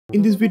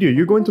In this video,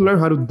 you're going to learn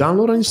how to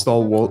download and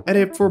install World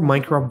Edit for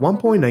Minecraft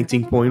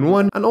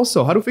 1.19.1 and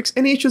also how to fix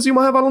any issues you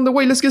might have along the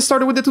way. Let's get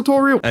started with the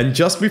tutorial. And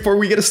just before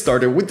we get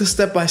started with the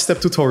step-by-step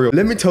tutorial,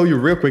 let me tell you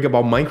real quick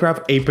about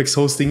Minecraft Apex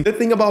hosting. The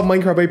thing about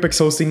Minecraft Apex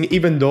hosting,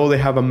 even though they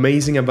have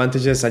amazing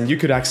advantages and you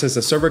could access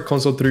the server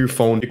console through your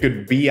phone, you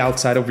could be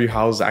outside of your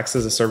house,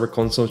 access the server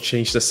console,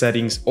 change the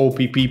settings, OP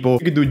people,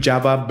 you could do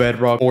Java,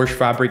 Bedrock, Forge,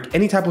 Fabric,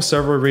 any type of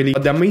server really.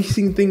 But the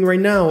amazing thing right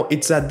now,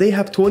 it's that they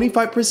have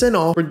 25%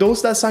 off for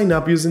those that sign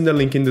up using the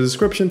link in the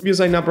description. If you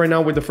sign up right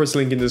now with the first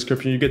link in the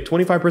description, you get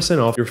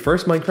 25% off your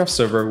first Minecraft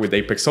server with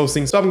Apex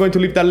hosting. So I'm going to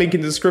leave that link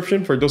in the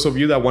description for those of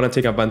you that want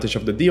to take advantage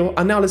of the deal.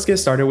 And now let's get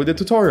started with the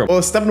tutorial.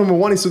 Well, step number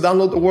one is to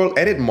download the World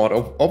Edit mod.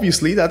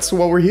 Obviously, that's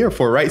what we're here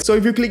for, right? So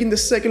if you click in the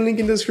second link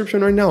in the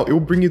description right now, it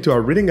will bring you to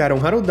a written guide on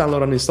how to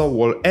download and install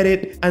World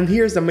Edit. And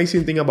here's the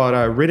amazing thing about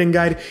our written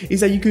guide is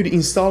that you could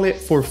install it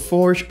for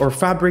Forge or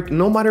Fabric,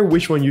 no matter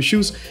which one you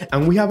choose.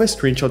 And we have a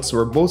screenshots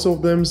for both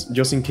of them,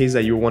 just in case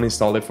that you want to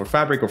install it for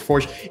Fabric or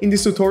Forge. In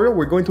this tutorial,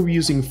 we're going to be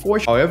using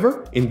Forge.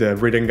 However, in the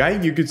written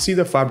guide, you could see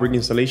the Fabric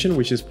installation,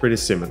 which is pretty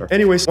similar.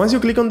 Anyways, once you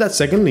click on that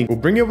second link, we'll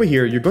bring you over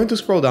here. You're going to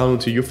scroll down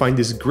until you find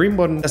this green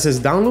button that says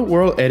download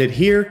World Edit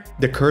here,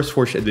 the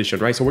CurseForge edition,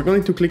 right? So we're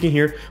going to click in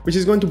here, which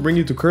is going to bring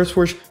you to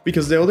CurseForge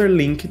because the other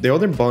link, the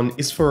other button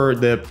is for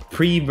the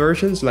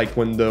pre-versions, like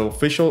when the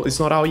official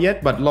is not out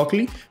yet. But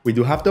luckily, we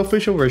do have the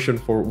official version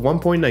for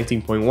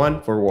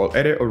 1.19.1 for World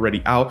Edit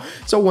already out.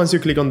 So once you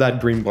click on that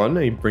green button,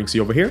 it brings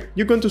you over here.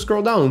 You're going to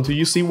scroll down until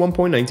you see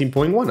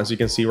 1.19.1. As you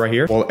can see right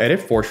here, World Edit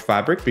Forge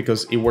Fabric,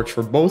 because it works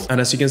for both.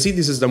 And as you can see,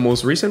 this is the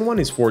most recent one.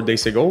 It's 4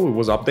 days ago. It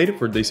was updated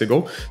 4 days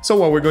ago. So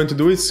what we're going to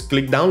do is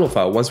click download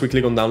file. Once we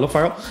click on download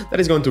file, that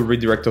is going to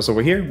redirect us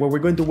over here where we're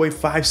going to wait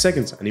 5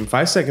 seconds. And in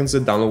 5 seconds, the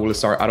download will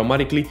start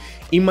automatically.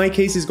 In my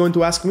case, it's going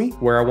to ask me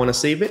where I want to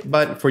save it.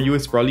 But for you,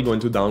 it's probably going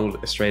to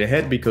download straight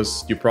ahead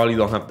because you probably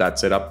don't have that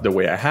set up the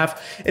way I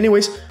have.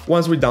 Anyways,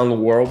 once we download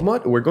World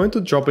Mod, we're going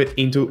to drop it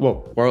into,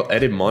 well, World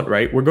Edit mod,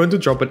 right? We're going to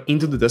drop it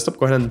into the desktop.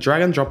 Go ahead and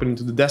drag and drop it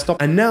into the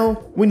desktop. And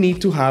now we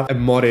need to have a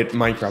modded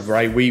Minecraft,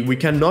 right? We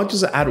cannot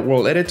just add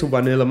World Edit to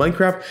vanilla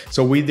Minecraft.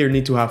 So we either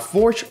need to have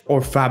Forge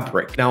or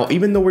Fabric. Now,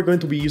 even though we're going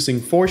to be using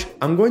Forge,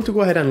 I'm going to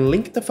go ahead and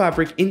link the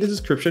Fabric in the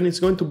description. It's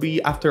going to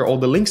be after all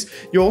the links.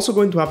 You're also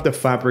going to have the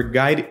Fabric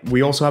guide.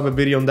 We also have a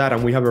video on that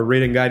and we have a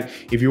written guide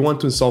if you want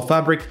to install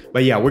Fabric.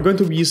 But yeah, we're going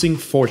to be using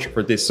Forge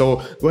for this. So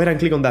go ahead and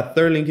click on that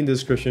third link in the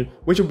description,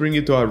 which will bring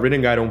you to a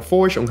written guide on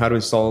Forge on how to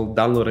install,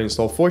 download and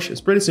install Forge.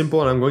 It's pretty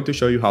simple and I'm going to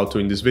show you how to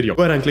in this video.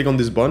 Go ahead and click on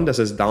this button that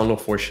says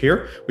download Forge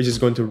here, which is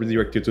going to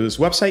redirect you to this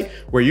website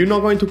where you're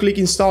not going to click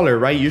installer,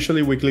 right?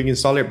 Usually we click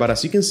installer, but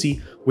as you can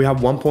see, we have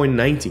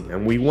 1.19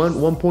 and we want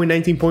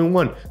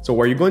 1.19.1. So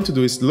what you're going to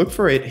do is look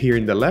for it here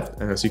in the left.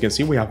 And as you can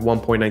see, we have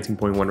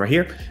 1.19.1 right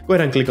here. Go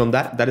ahead and click on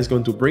that. That is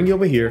going to bring you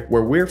over here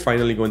where we're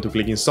finally going to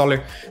click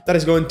installer. That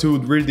is going to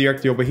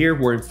redirect you over here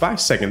where in 5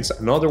 seconds,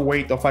 another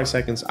wait of 5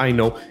 seconds, I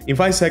know. In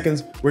 5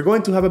 seconds, we're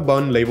going to have a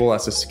button labeled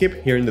as a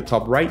skip here in the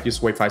top right.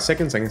 Just wait 5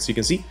 seconds. And as you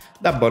can see,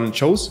 that button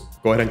shows.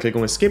 Go ahead and click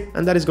on a skip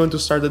and that is going to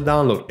start the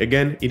download.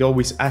 Again, it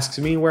always asks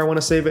me where I want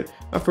to save it.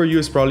 And for you,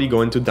 it's probably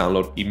going to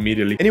download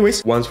immediately.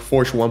 Anyways, once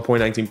Forge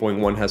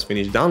 1.19.1 has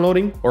finished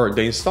downloading or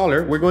the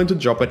installer, we're going to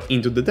drop it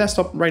into the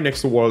desktop right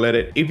next to World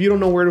Edit. If you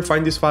don't know where to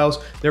find these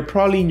files, they're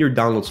probably in your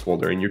downloads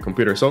folder in your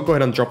computer. So go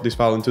ahead and drop this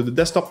file into the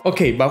desktop.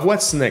 Okay, but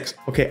what's next?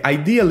 Okay,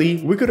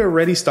 ideally, we could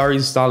already start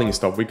installing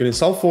stuff. We could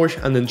install Forge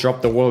and then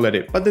drop the World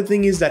Edit. But the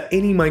thing is that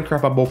any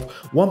Minecraft above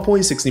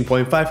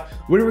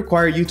 1.16.5 will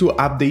require you to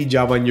update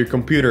Java in your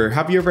computer.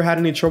 Have you ever had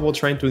any trouble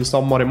trying to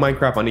install modded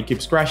Minecraft and it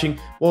keeps crashing?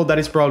 Well, that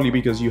is probably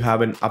because you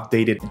haven't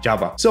updated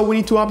Java. So we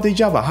need to update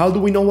Java. How do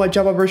we know what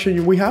Java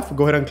version we have?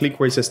 Go ahead and click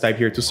where it says type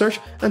here to search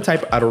and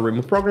type add or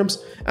remove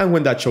programs. And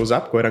when that shows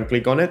up, go ahead and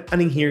click on it.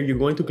 And in here, you're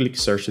going to click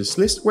search this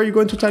list where you're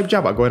going to type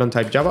Java. Go ahead and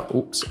type Java.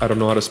 Oops, I don't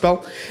know how to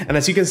spell. And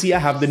as you can see, I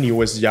have the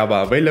newest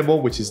Java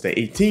available, which is the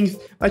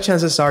 18th. But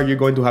chances are you're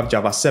going to have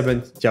Java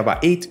 7th, Java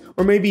 8,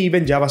 or maybe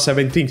even Java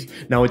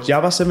 17th. Now,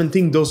 Java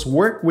 17 does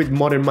work with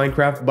modern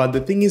Minecraft, but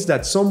the thing is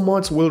that some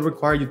mods will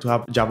require you to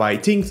have Java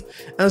 18th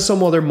and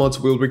some other mods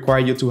will require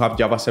you to have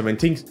Java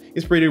 17th.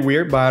 It's pretty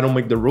weird, but I don't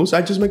make the rules,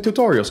 I just make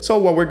tutorials. So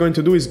what we're going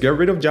to do is get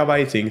rid of Java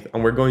 18th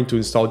and we're going to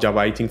install Java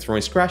 18th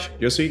from scratch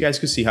just so you guys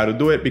can see how to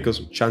do it because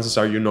chances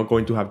are you're not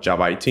going to have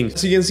Java 18th.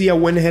 As you can see, I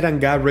went ahead and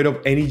got rid of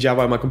any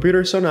Java on my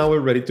computer, so now we're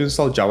ready to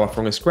install Java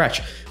from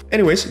scratch.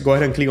 Anyways, go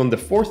ahead and click on the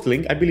fourth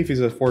link. I believe it's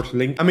the fourth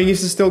link. I mean,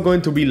 it's still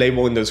going to be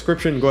labeled in the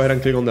description. Go ahead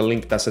and click on the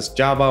link that says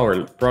Java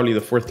or probably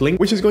the fourth link,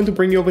 which is going to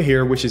bring you over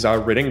here, which is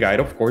our written guide,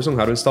 of course, on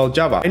how to install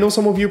Java. I know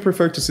some of you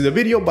prefer to see the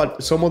video,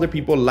 but some other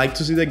people like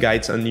to see the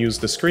guides and use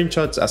the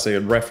screenshots as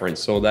a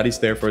reference. So that is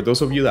there for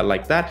those of you that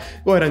like that.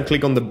 Go ahead and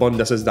click on the button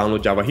that says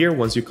download Java here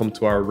once you come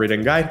to our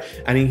written guide.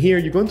 And in here,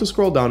 you're going to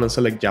scroll down and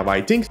select Java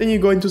 18th. Then you're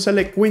going to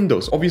select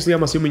Windows. Obviously,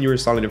 I'm assuming you're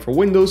installing it for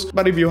Windows,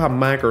 but if you have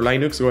Mac or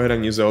Linux, go ahead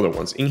and use the other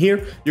ones. In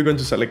here, you're going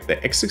to select the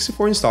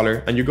x64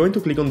 installer and you're going to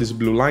click on this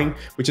blue line,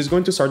 which is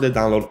going to start the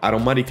download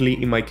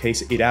automatically. In my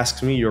case, it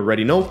asks me, you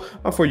already know,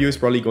 but for you, it's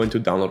probably going to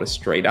download it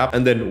straight up.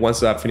 And then once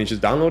that finishes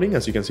downloading, downloading,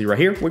 as you can see right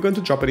here. We're going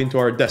to drop it into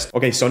our desktop.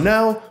 Okay, so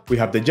now we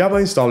have the Java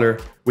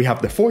installer, we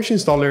have the Forge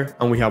installer,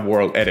 and we have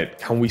World Edit.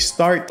 Can we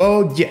start?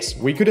 Oh yes,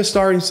 we could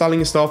start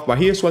installing stuff, but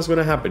here's what's going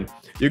to happen.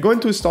 You're going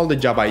to install the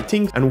Java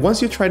 18, and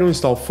once you try to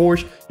install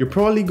Forge, you're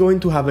probably going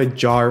to have a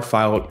jar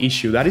file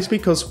issue. That is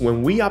because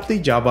when we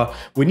update Java,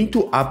 we need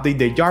to update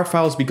the jar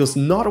files because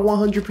not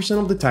 100%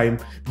 of the time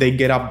they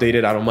get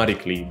updated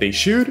automatically. They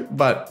should,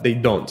 but they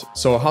don't.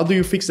 So how do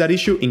you fix that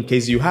issue in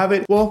case you have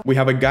it? Well, we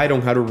have a guide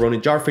on how to run a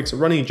jar fix.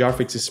 Running a jar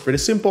fix is pretty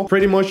simple.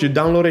 Pretty much you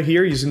download it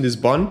here using this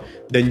button,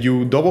 then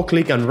you double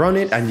click and run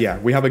it. And yeah,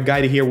 we have a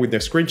guide here with the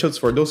screenshots.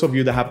 For those of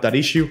you that have that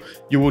issue,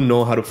 you will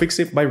know how to fix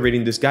it by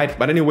reading this guide.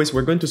 But anyways,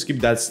 we're going to skip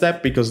that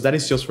step because that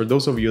is just for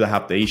those of you that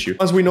have the issue.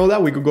 Once we know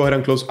that, we could go ahead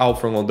and close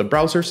out from all the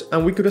browsers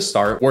and we could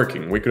start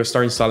working. We could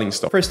start installing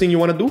stuff. First thing you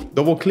want to do,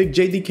 double click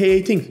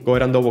JDK 18th. Go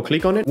ahead and double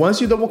click on it.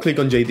 Once you double click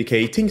on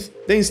JDK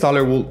 18th, the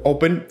installer will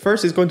open.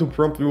 First, it's going to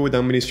prompt you with the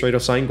administrator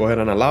sign. Go ahead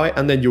and allow it,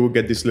 and then you will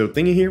get this little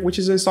thing in here, which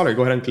is the installer.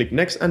 Go ahead and click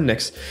next and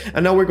next.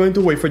 And now we're going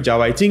to wait for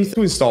Java 18th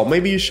to install.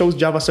 Maybe it shows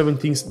Java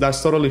 17th.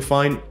 That's totally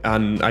fine,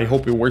 and I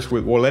hope it works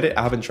with World Edit.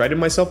 I haven't tried it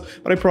myself,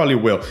 but I probably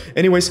will.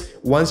 Anyways,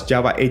 once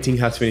Java 18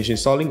 has finished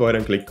installing, go ahead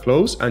and click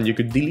close, and you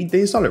could delete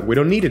the installer. We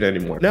don't need it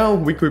anymore. Now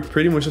we could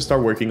pretty much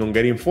start working on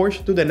getting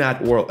Forge to then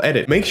add World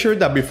Edit. Make sure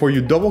that before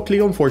you double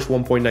click on Forge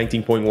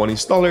 1.19.1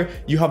 installer,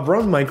 you have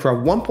run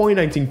Minecraft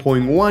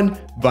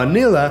 1.19.1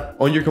 vanilla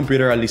on your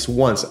computer at least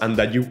once, and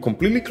that you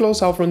completely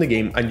close out from the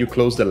game and you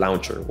close the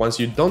launcher. Once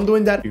you're done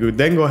doing that, you could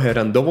then go ahead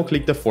and double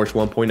click the Forge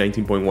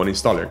 1.19.1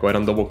 installer. Go ahead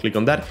and double click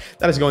on that.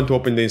 That is going to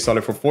open the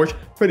installer for Forge.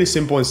 Pretty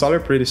simple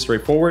installer, pretty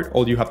straightforward.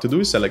 All you have to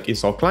do is select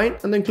install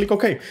client and then click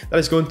OK. That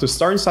is going to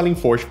start installing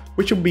Forge,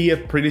 which will be a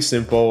pretty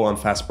simple and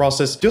fast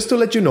process. Just to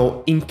let you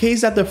know, in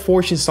case that the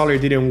Forge installer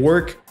didn't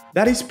work,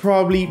 that is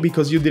probably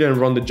because you didn't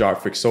run the jar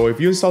fix. So if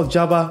you install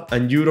Java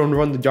and you don't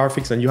run the jar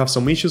fix and you have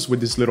some issues with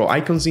these little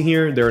icons in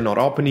here, they're not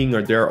opening,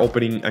 or they're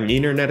opening an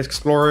Internet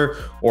Explorer,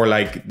 or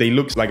like they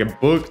look like a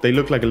book, they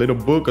look like a little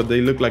book, or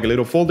they look like a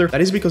little folder,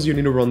 that is because you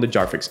need to run the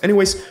jar fix.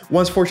 Anyways,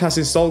 once Forge has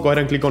installed, go ahead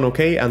and click on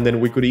OK, and then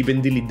we could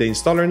even delete the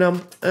installer now,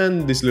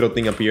 and this little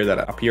thing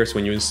appears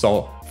when you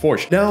install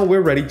Forge. Now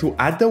we're ready to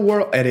add the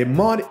World Edit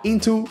mod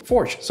into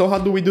Forge. So how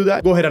do we do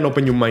that? Go ahead and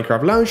open your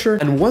Minecraft launcher,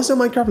 and once the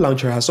Minecraft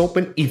launcher has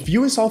opened, if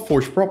you install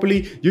Forge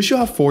properly, you should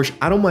have Forge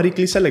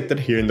automatically selected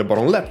here in the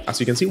bottom left. As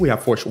you can see, we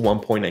have Forge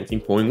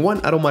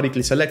 1.19.1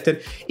 automatically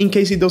selected. In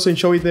case it doesn't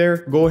show it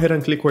there, go ahead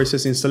and click where it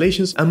says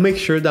installations and make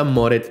sure that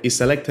modded is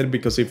selected,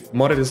 because if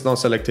modded is not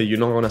selected, you're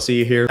not gonna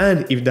see it here.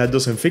 And if that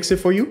doesn't fix it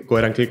for you, go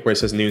ahead and click where it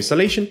says new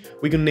installation.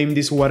 We can name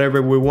this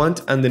whatever we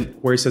want, and then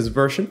where it says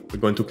version, we're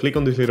going to click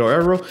on this little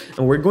arrow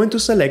and we're going to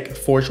select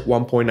Forge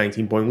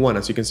 1.19.1.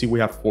 As you can see,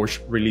 we have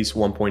Forge release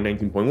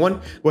 1.19.1.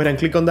 Go ahead and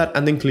click on that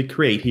and then click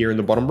create here in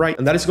the bottom right,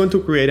 and that is going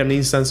to create an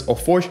instance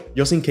of Forge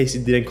just in case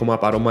it didn't come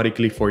up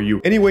automatically for you.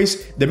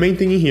 Anyways, the main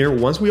thing in here,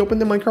 once we open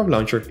the Minecraft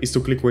launcher, is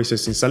to click where it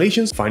says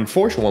installations, find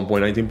Forge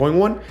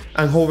 1.19.1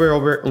 and hover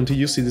over until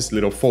you see this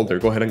little folder.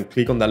 Go ahead and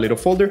click on that little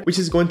folder, which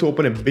is going to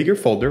open a bigger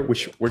folder,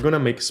 which we're going to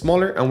make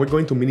smaller, and we're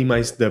going to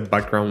minimize the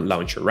background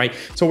launcher, right?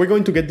 So we're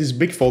going to get this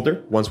big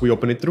folder once we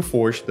open it through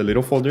Forge, the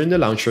little folder in the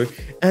launcher,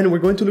 and we're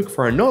going to look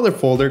for another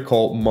folder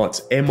called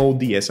mods,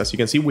 M-O-D-S. As you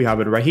can see, we have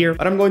it right here,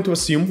 but I'm going to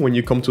assume when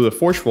you come to the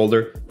Forge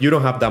folder, you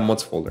don't have that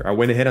mods folder. I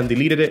went ahead and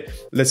deleted it.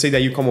 Let's say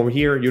that you come over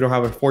here, you don't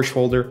have a Forge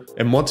folder,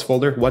 a mods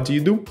folder. What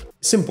do?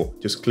 Simple.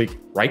 Just click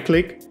right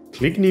click,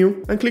 click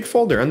new, and click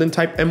folder, and then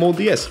type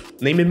MODS,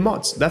 name it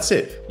mods. That's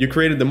it. You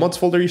created the mods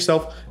folder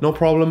yourself, no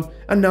problem.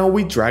 And now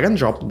we drag and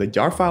drop the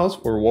jar files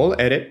for World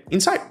Edit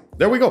inside.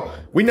 There we go.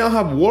 We now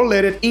have World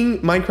Edit in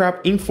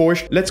Minecraft in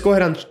Forge. Let's go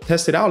ahead and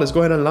test it out. Let's go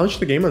ahead and launch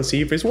the game and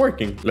see if it's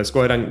working. Let's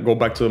go ahead and go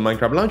back to the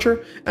Minecraft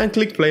launcher and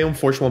click play on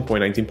Forge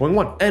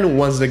 1.19.1. And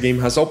once the game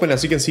has opened,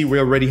 as you can see, we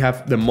already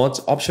have the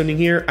mods option in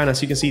here. And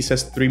as you can see, it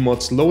says 3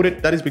 mods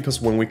loaded. That is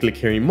because when we click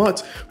here in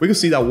mods, we can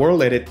see that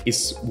World Edit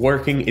is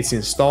working, it's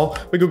installed.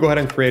 We could go ahead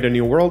and create a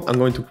new world. I'm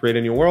going to create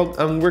a new world,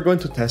 and we're going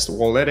to test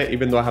World Edit,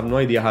 even though I have no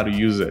idea how to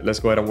use it. Let's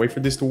go ahead and wait for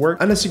this to work.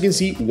 And as you can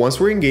see,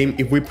 once we're in game,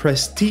 if we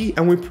press T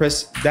and we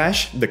press dash,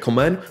 the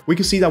command, we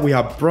can see that we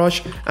have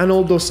brush and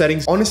all those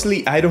settings.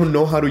 Honestly, I don't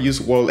know how to use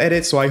World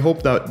Edit, so I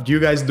hope that you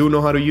guys do know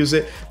how to use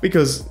it,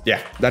 because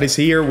yeah, that is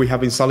here. We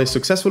have installed it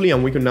successfully,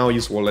 and we can now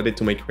use World Edit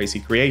to make crazy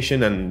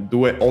creation and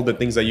do it, all the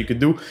things that you could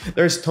do.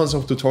 There's tons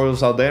of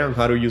tutorials out there on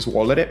how to use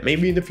World Edit.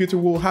 Maybe in the future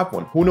we'll have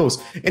one, who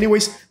knows.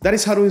 Anyways, that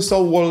is how to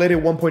install World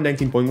Edit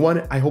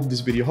 1.19.1. I hope this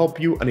video helped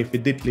you, and if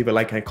it did, leave a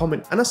like and a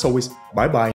comment, and as always, bye bye.